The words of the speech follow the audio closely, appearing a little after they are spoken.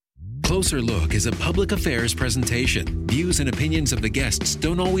Closer Look is a public affairs presentation. Views and opinions of the guests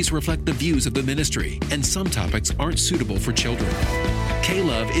don't always reflect the views of the ministry, and some topics aren't suitable for children.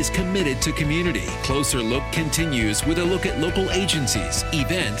 K-Love is committed to community. Closer Look continues with a look at local agencies,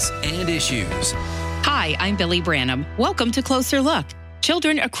 events, and issues. Hi, I'm Billy Branham. Welcome to Closer Look.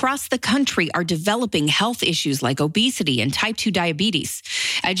 Children across the country are developing health issues like obesity and type 2 diabetes.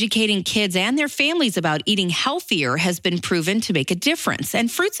 Educating kids and their families about eating healthier has been proven to make a difference,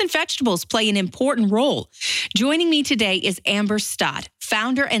 and fruits and vegetables play an important role. Joining me today is Amber Stott,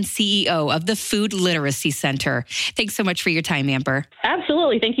 founder and CEO of the Food Literacy Center. Thanks so much for your time, Amber.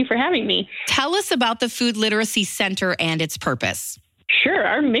 Absolutely. Thank you for having me. Tell us about the Food Literacy Center and its purpose. Sure.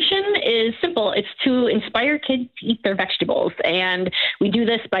 Our mission is simple. It's to inspire kids to eat their vegetables. And we do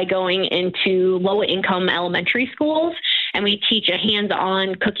this by going into low-income elementary schools, and we teach a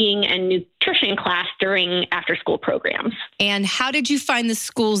hands-on cooking and nutrition class during after-school programs. And how did you find the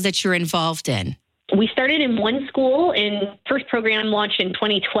schools that you're involved in? We started in one school, first program launched in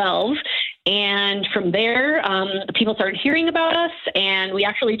 2012. And from there, people started hearing about us, and we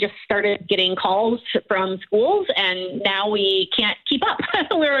actually just started getting calls from schools, and now we can't keep up.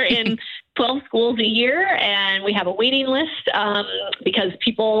 We're in 12 schools a year, and we have a waiting list because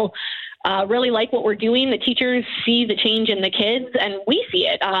people really like what we're doing. The teachers see the change in the kids, and we see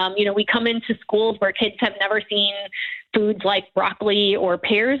it. We come into schools where kids have never seen foods like broccoli or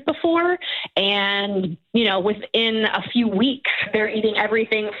pears before. And, within a few weeks, they're eating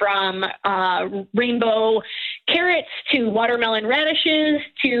everything from rainbow carrots to watermelon radishes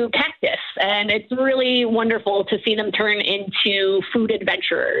to cactus. And it's really wonderful to see them turn into food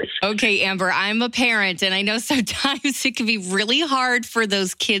adventurers. Okay, Amber, I'm a parent, and I know sometimes it can be really hard for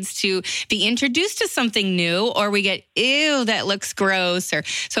those kids to be introduced to something new, or we get, ew, that looks gross.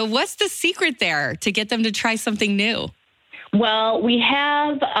 So what's the secret there to get them to try something new? Well, we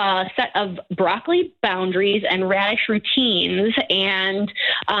have a set of broccoli boundaries and radish routines, and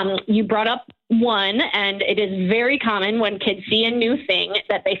you brought up one, and it is very common when kids see a new thing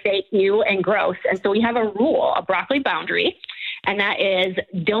that they say ew and gross. And so we have a rule, a broccoli boundary, and that is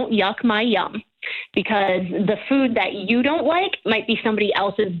don't yuck my yum. Because the food that you don't like might be somebody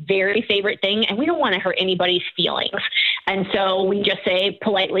else's very favorite thing, and we don't want to hurt anybody's feelings. And so we just say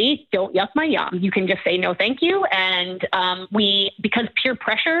politely, don't yuck my yum. You can just say no, thank you. And because peer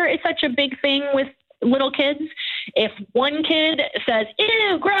pressure is such a big thing with little kids, if one kid says,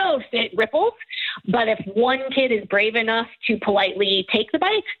 ew, gross, it ripples. But if one kid is brave enough to politely take the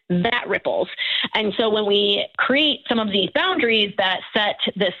bite, that ripples. And so when we create some of these boundaries that set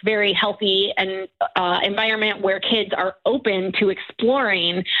this very healthy and environment where kids are open to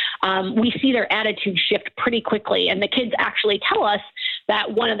exploring, we see their attitude shift pretty quickly. And the kids actually tell us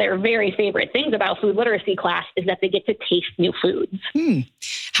that one of their very favorite things about food literacy class is that they get to taste new foods.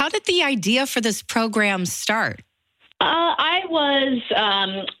 How did the idea for this program start? I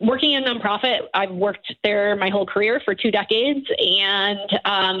was working in a nonprofit. I've worked there my whole career for 2 decades, and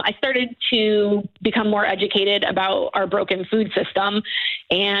I started to become more educated about our broken food system,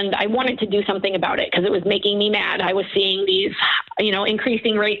 and I wanted to do something about it because it was making me mad. I was seeing these,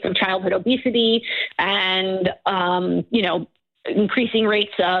 increasing rates of childhood obesity and, increasing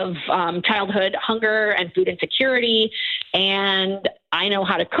rates of childhood hunger and food insecurity. And I know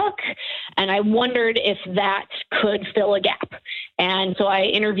how to cook, and I wondered if that could fill a gap. And so I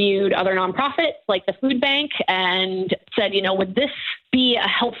interviewed other nonprofits like the Food Bank and said, would this be a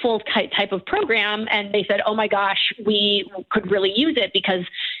helpful type of program? And they said, oh my gosh, we could really use it, because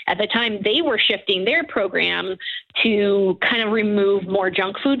at the time they were shifting their program to kind of remove more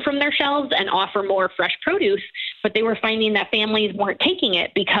junk food from their shelves and offer more fresh produce. But they were finding that families weren't taking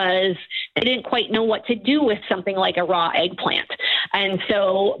it because they didn't quite know what to do with something like a raw eggplant. And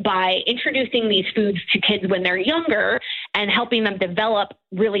so by introducing these foods to kids when they're younger and helping them develop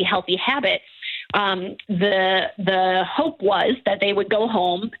really healthy habits, the hope was that they would go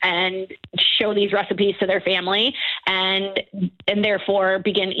home and show these recipes to their family and therefore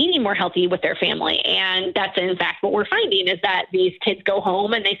begin eating more healthy with their family. And that's in fact what we're finding, is that these kids go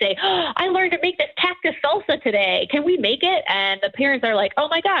home and they say, oh, I learned to make this cactus salsa today. Can we make it? And the parents are like, oh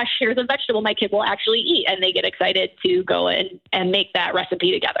my gosh, here's a vegetable my kid will actually eat. And they get excited to go in and make that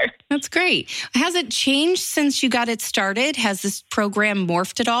recipe together. That's great. Has it changed since you got it started? Has this program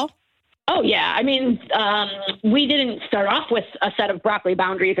morphed at all? Oh, yeah. I mean, we didn't start off with a set of broccoli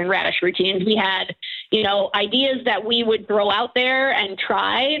boundaries and radish routines. We had, ideas that we would throw out there and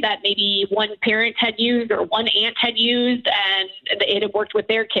try that maybe one parent had used or one aunt had used, and it had worked with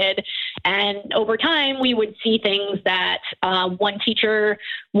their kid. And over time, we would see things that one teacher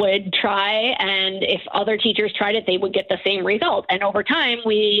would try, and if other teachers tried it, they would get the same result. And over time,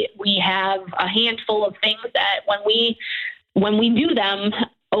 we have a handful of things that when we do them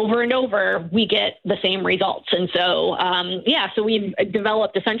over and over, we get the same results. And so, so we've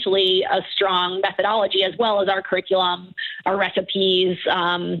developed essentially a strong methodology as well as our curriculum, our recipes,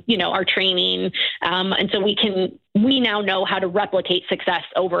 our training. And so we now know how to replicate success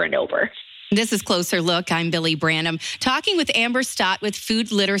over and over. This is Closer Look. I'm Billy Branham, talking with Amber Stott with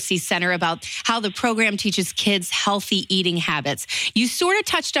Food Literacy Center about how the program teaches kids healthy eating habits. You sort of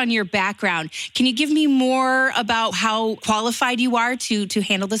touched on your background. Can you give me more about how qualified you are to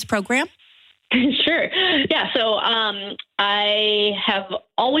handle this program? Sure. Yeah. So I have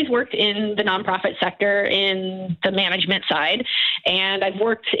always worked in the nonprofit sector in the management side, and I've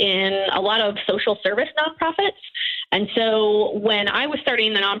worked in a lot of social service nonprofits. And so when I was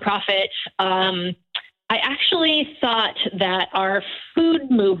starting the nonprofit, I actually thought that our food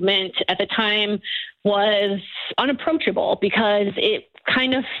movement at the time was unapproachable because it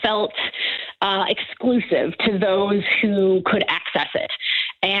kind of felt exclusive to those who could access it.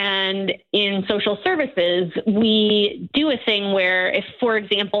 And in social services, we do a thing where if, for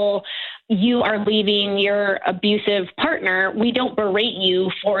example, you are leaving your abusive partner, we don't berate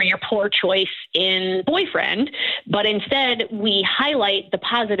you for your poor choice in boyfriend, but instead we highlight the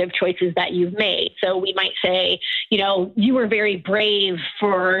positive choices that you've made. So we might say, you were very brave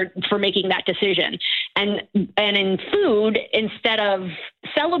for making that decision. And in food, instead of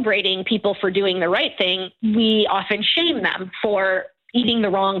celebrating people for doing the right thing, we often shame them for eating the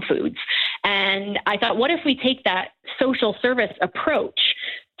wrong foods. And I thought, what if we take that social service approach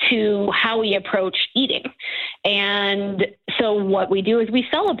to how we approach eating? And so what we do is we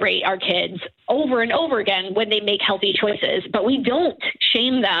celebrate our kids over and over again when they make healthy choices, but we don't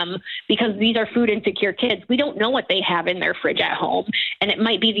shame them because these are food insecure kids. We don't know what they have in their fridge at home, and it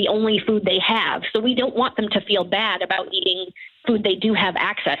might be the only food they have. So we don't want them to feel bad about eating food they do have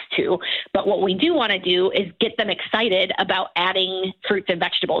access to. But what we do want to do is get them excited about adding fruits and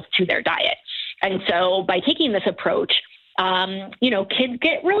vegetables to their diet. And so by taking this approach, kids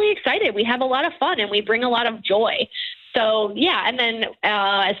get really excited. We have a lot of fun and we bring a lot of joy. So, yeah. And then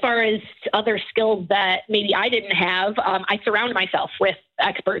as far as other skills that maybe I didn't have, I surround myself with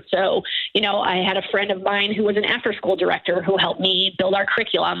experts. So, I had a friend of mine who was an after-school director who helped me build our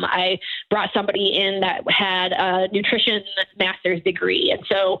curriculum. I brought somebody in that had a nutrition master's degree. And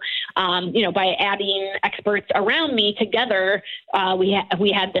so, by adding experts around me together, we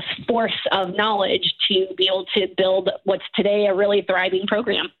had this force of knowledge to be able to build what's today a really thriving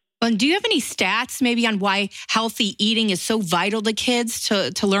program. And do you have any stats maybe on why healthy eating is so vital to kids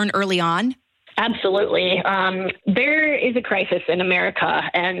to learn early on? Absolutely. There is a crisis in America,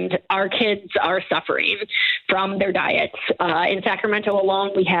 and our kids are suffering from their diets. In Sacramento alone,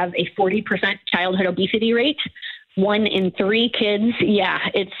 we have a 40% childhood obesity rate. 1 in 3 kids,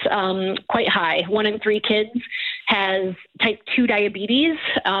 it's quite high. 1 in 3 kids has type 2 diabetes.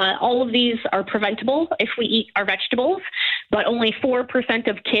 All of these are preventable if we eat our vegetables, but only 4%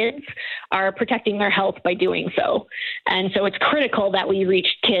 of kids are protecting their health by doing so. And so it's critical that we reach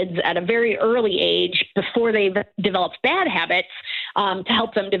kids at a very early age before they've developed bad habits to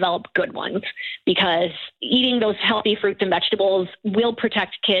help them develop good ones, because eating those healthy fruits and vegetables will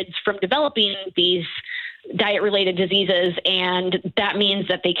protect kids from developing these diet-related diseases, and that means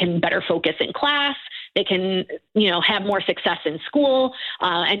that they can better focus in class. They can, have more success in school,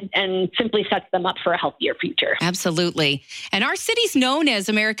 and simply sets them up for a healthier future. Absolutely. And our city's known as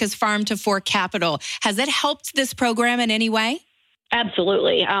America's Farm to Fork capital. Has that helped this program in any way?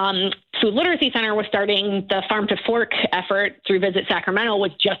 Absolutely. Food Literacy Center was starting. The Farm to Fork effort through Visit Sacramento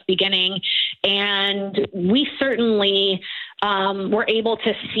was just beginning. And we certainly were able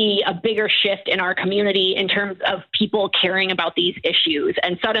to see a bigger shift in our community in terms of people caring about these issues.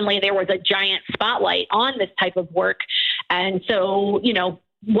 And suddenly there was a giant spotlight on this type of work. And so,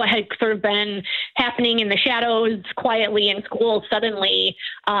 what had sort of been happening in the shadows quietly in schools, suddenly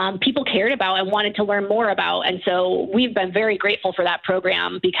people cared about and wanted to learn more about. And so we've been very grateful for that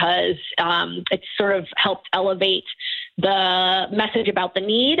program because it's sort of helped elevate the message about the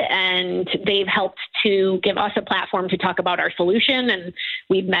need, and they've helped to give us a platform to talk about our solution. And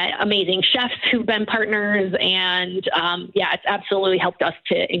we've met amazing chefs who've been partners, and it's absolutely helped us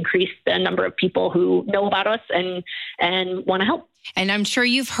to increase the number of people who know about us and want to help. And I'm sure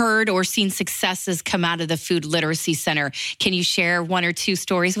you've heard or seen successes come out of the Food Literacy Center. Can you share one or two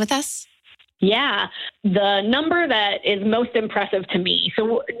stories with us? Yeah, the number that is most impressive to me.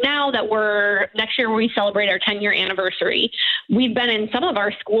 So now that next year we celebrate our 10-year anniversary, we've been in some of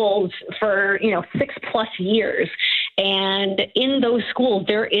our schools for, 6+ years. And in those schools,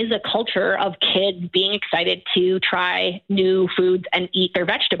 there is a culture of kids being excited to try new foods and eat their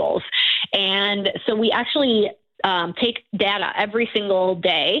vegetables. And so we actually take data every single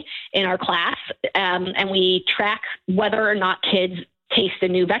day in our class, and we track whether or not kids taste a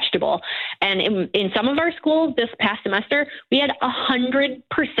new vegetable. And in some of our schools this past semester, we had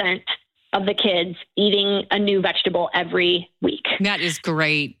 100% of the kids eating a new vegetable every week. That is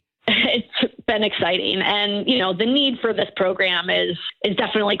great. It's been exciting. And, the need for this program is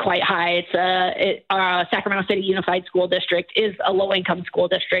definitely quite high. Sacramento City Unified School District is a low-income school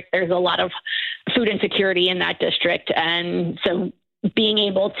district. There's a lot of food insecurity in that district. And so being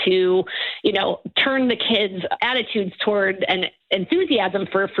able to, turn the kids' attitudes toward an enthusiasm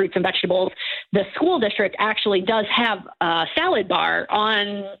for fruits and vegetables, the school district actually does have a salad bar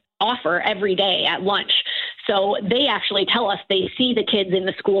on offer every day at lunch. So they actually tell us they see the kids in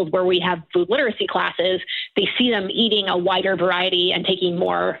the schools where we have food literacy classes. They see them eating a wider variety and taking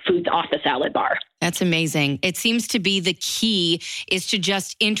more foods off the salad bar. That's amazing. It seems to be the key is to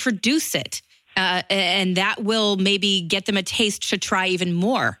just introduce it. And that will maybe get them a taste to try even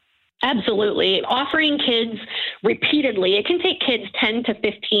more. Absolutely. Offering kids repeatedly, it can take kids 10 to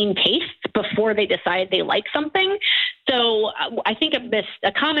 15 tastes before they decide they like something. So I think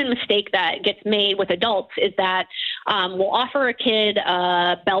a common mistake that gets made with adults is that we'll offer a kid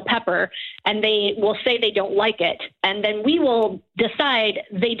a bell pepper and they will say they don't like it. And then we will decide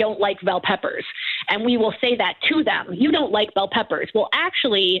they don't like bell peppers. And we will say that to them. You don't like bell peppers. Well,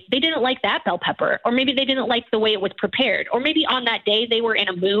 actually, they didn't like that bell pepper, or maybe they didn't like the way it was prepared, or maybe on that day they were in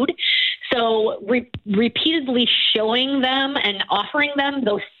a mood. So repeatedly showing them and offering them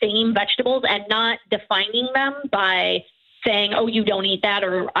those same vegetables and not defining them by saying, oh, you don't eat that,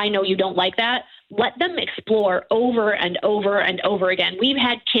 or I know you don't like that. Let them explore over and over and over again. We've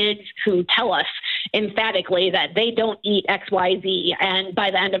had kids who tell us emphatically that they don't eat X, Y, Z. And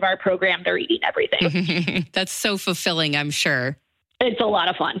by the end of our program, they're eating everything. That's so fulfilling, I'm sure. It's a lot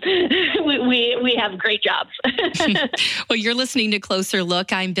of fun. We have great jobs. Well, you're listening to Closer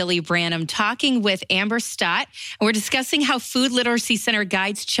Look. I'm Billy Branham talking with Amber Stott, and we're discussing how Food Literacy Center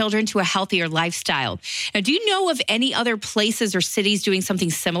guides children to a healthier lifestyle. Now, do you know of any other places or cities doing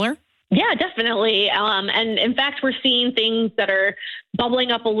something similar? Yeah, definitely. And in fact, we're seeing things that are bubbling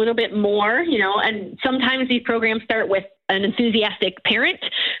up a little bit more, and sometimes these programs start with an enthusiastic parent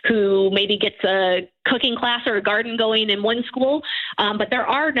who maybe gets a cooking class or a garden going in one school. But there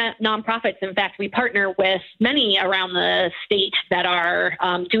are nonprofits. In fact, we partner with many around the state that are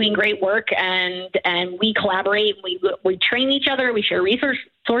doing great work, and we collaborate. We train each other. We share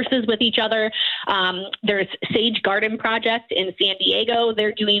resources with each other. There's Sage Garden Project in San Diego.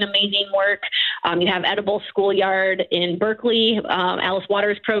 They're doing amazing work. You have Edible Schoolyard in Berkeley, Alice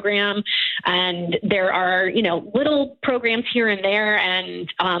Waters program. And there are, little programs here and there.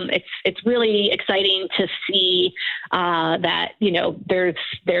 And it's really exciting to see that,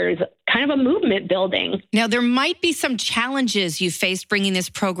 there's kind of a movement building. Now, there might be some challenges you faced bringing this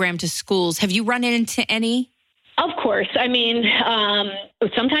program to schools. Have you run into any? Of course. I mean,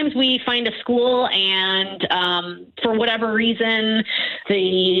 sometimes we find a school and for whatever reason,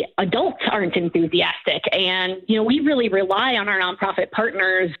 the adults aren't enthusiastic. And, we really rely on our nonprofit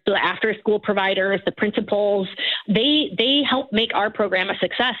partners, the after-school providers, the principals. They help make our program a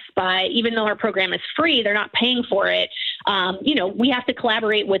success by, even though our program is free, they're not paying for it. We have to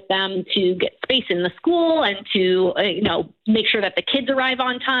collaborate with them to get space in the school and to, make sure that the kids arrive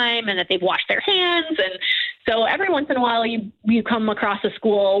on time and that they've washed their hands. And so every once in a while you come across a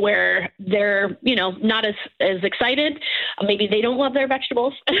school where they're, not as excited. Maybe they don't love their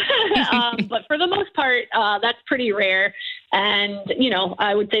vegetables. But for the most part, that's pretty rare. And,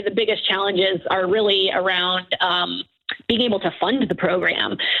 I would say the biggest challenges are really around being able to fund the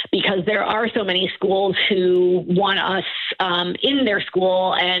program, because there are so many schools who want us in their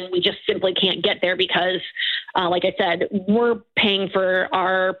school, and we just simply can't get there because, like I said, we're paying for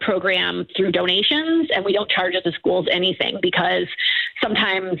our program through donations, and we don't charge the schools anything, because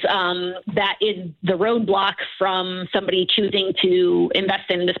sometimes that is the roadblock from somebody choosing to invest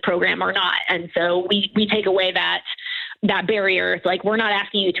in this program or not. And so we take away that that barrier. It's like, we're not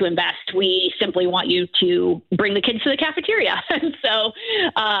asking you to invest. We simply want you to bring the kids to the cafeteria. And so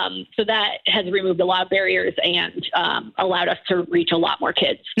that has removed a lot of barriers and allowed us to reach a lot more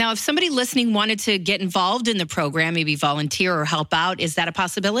kids. Now, if somebody listening wanted to get involved in the program, maybe volunteer or help out, is that a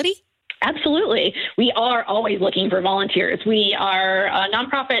possibility? Absolutely. We are always looking for volunteers. We are a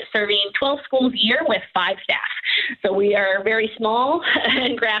nonprofit serving 12 schools a year with 5 staff. So we are very small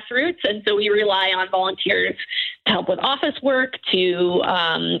and grassroots. And so we rely on volunteers to help with office work, to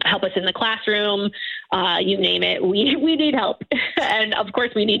help us in the classroom, you name it. We need help. And of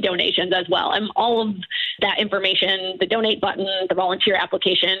course, we need donations as well. And all of that information, the donate button, the volunteer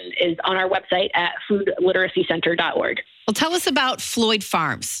application is on our website at foodliteracycenter.org. Well, tell us about Floyd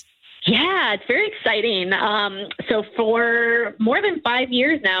Farms. Yeah, it's very exciting. So for more than 5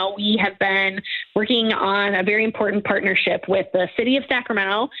 years now, we have been working on a very important partnership with the City of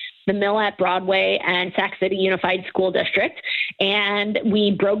Sacramento, the Mill at Broadway, and Sac City Unified School District. And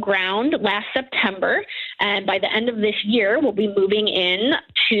we broke ground last September. And by the end of this year, we'll be moving in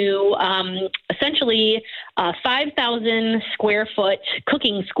to essentially a 5,000 square foot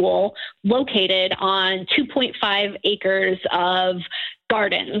cooking school located on 2.5 acres of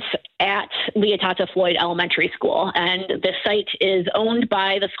gardens at Leotata Floyd Elementary School. And the site is owned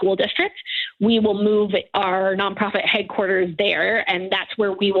by the school district. We will move our nonprofit headquarters there, and that's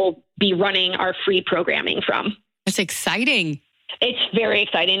where we will be running our free programming from. That's exciting. It's very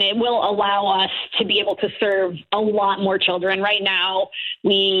exciting. It will allow us to be able to serve a lot more children. Right now,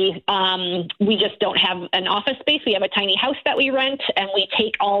 we just don't have an office space. We have a tiny house that we rent, and we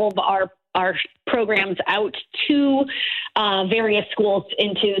take all of our programs out to various schools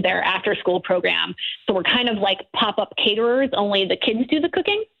into their after-school program. So we're kind of like pop-up caterers, only the kids do the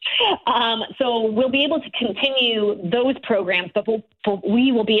cooking. So we'll be able to continue those programs, but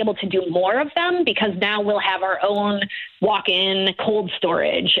we will be able to do more of them because now we'll have our own walk-in cold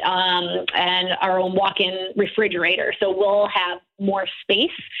storage and our own walk-in refrigerator. So we'll have more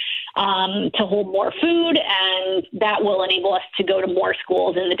space to hold more food, and that will enable us to go to more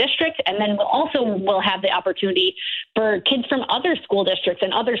schools in the district. And then we'll have the opportunity for kids from other school districts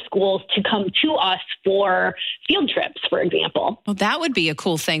and other schools to come to us for field trips, for example. Well, that would be a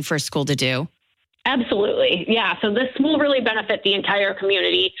cool thing for a school to do. Absolutely. Yeah. So this will really benefit the entire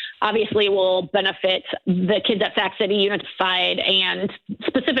community. Obviously, will benefit the kids at Sac City Unified and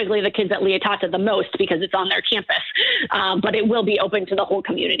specifically the kids at Leotata the most because it's on their campus. But it will be open to the whole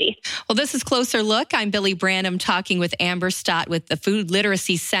community. Well, this is Closer Look. I'm Billy Branham talking with Amber Stott with the Food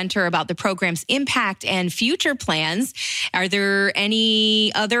Literacy Center about the program's impact and future plans. Are there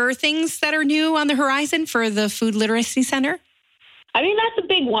any other things that are new on the horizon for the Food Literacy Center? I mean, that's a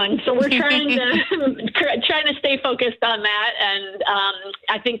big one. So we're trying to stay focused on that. And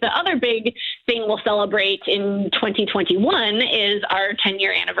I think the other big thing we'll celebrate in 2021 is our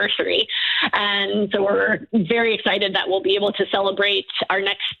 10-year anniversary. And so we're very excited that we'll be able to celebrate our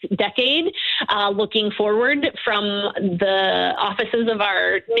next decade, looking forward from the offices of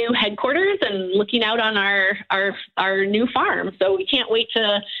our new headquarters and looking out on our new farm. So we can't wait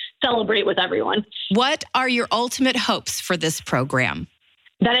to celebrate with everyone. What are your ultimate hopes for this program?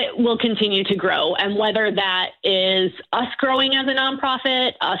 That it will continue to grow. And whether that is us growing as a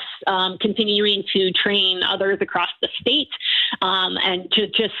nonprofit, us continuing to train others across the state, and to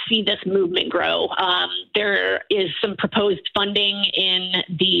just see this movement grow. There is some proposed funding in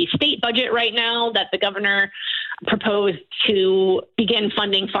the state budget right now that the governor proposed to begin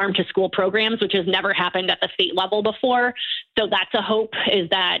funding farm to school programs, which has never happened at the state level before. So that's a hope, is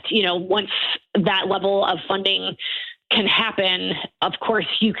that, once that level of funding can happen, of course,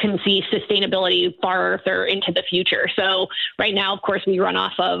 you can see sustainability farther into the future. So right now, of course, we run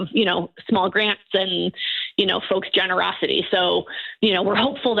off of, small grants and, folks' generosity. So, we're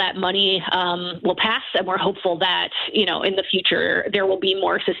hopeful that money will pass, and we're hopeful that, in the future, there will be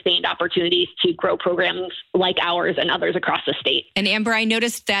more sustained opportunities to grow programs like ours and others across the state. And Amber, I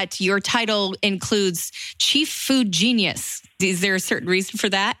noticed that your title includes Chief Food Genius. Is there a certain reason for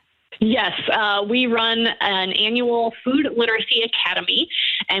that? Yes, we run an annual Food Literacy Academy,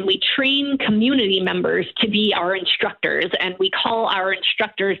 and we train community members to be our instructors, and we call our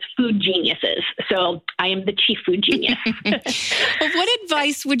instructors food geniuses. So I am the chief food genius. Well, what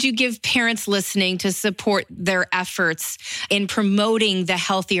advice would you give parents listening to support their efforts in promoting the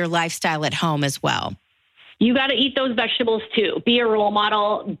healthier lifestyle at home as well? You got to eat those vegetables too. Be a role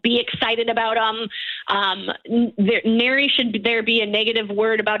model. Be excited about them. Nary should there be a negative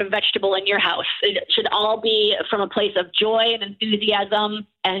word about a vegetable in your house. It should all be from a place of joy and enthusiasm.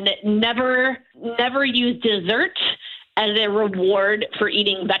 And never use dessert as a reward for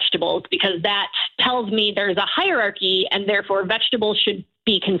eating vegetables, because that tells me there's a hierarchy and therefore vegetables should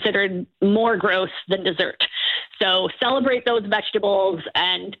be considered more gross than dessert. So celebrate those vegetables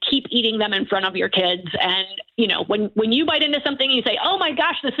and keep eating them in front of your kids. And, when you bite into something, you say, oh my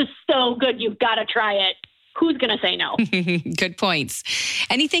gosh, this is so good, you've got to try it. Who's going to say no? Good points.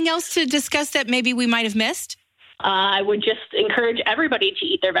 Anything else to discuss that maybe we might have missed? I would just encourage everybody to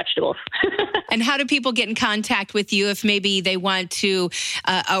eat their vegetables. And how do people get in contact with you if maybe they want to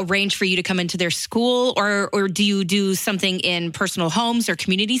arrange for you to come into their school, or do you do something in personal homes or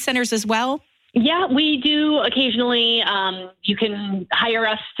community centers as well? Yeah, we do occasionally. You can hire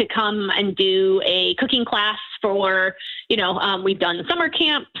us to come and do a cooking class for, we've done summer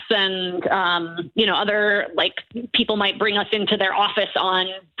camps and, other, like, people might bring us into their office on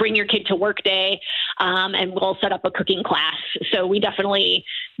bring your kid to work day, and we'll set up a cooking class. So we definitely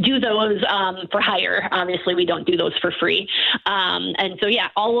do those for hire. Obviously, we don't do those for free. And so,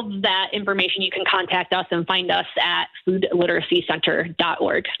 all of that information, you can contact us and find us at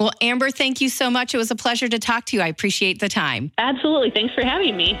foodliteracycenter.org. Well, Amber, thank you so much. It was a pleasure to talk to you. I appreciate the time. Absolutely. Thanks for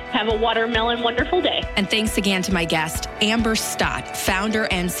having me. Have a watermelon wonderful day. And thanks again to my guest, Amber Stott, founder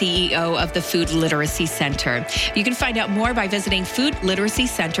and CEO of the Food Literacy Center. You can find out more by visiting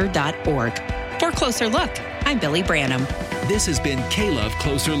foodliteracycenter.org. For a closer look, I'm Billy Branham. This has been K-Love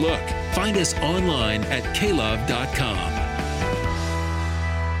Closer Look. Find us online at klove.com.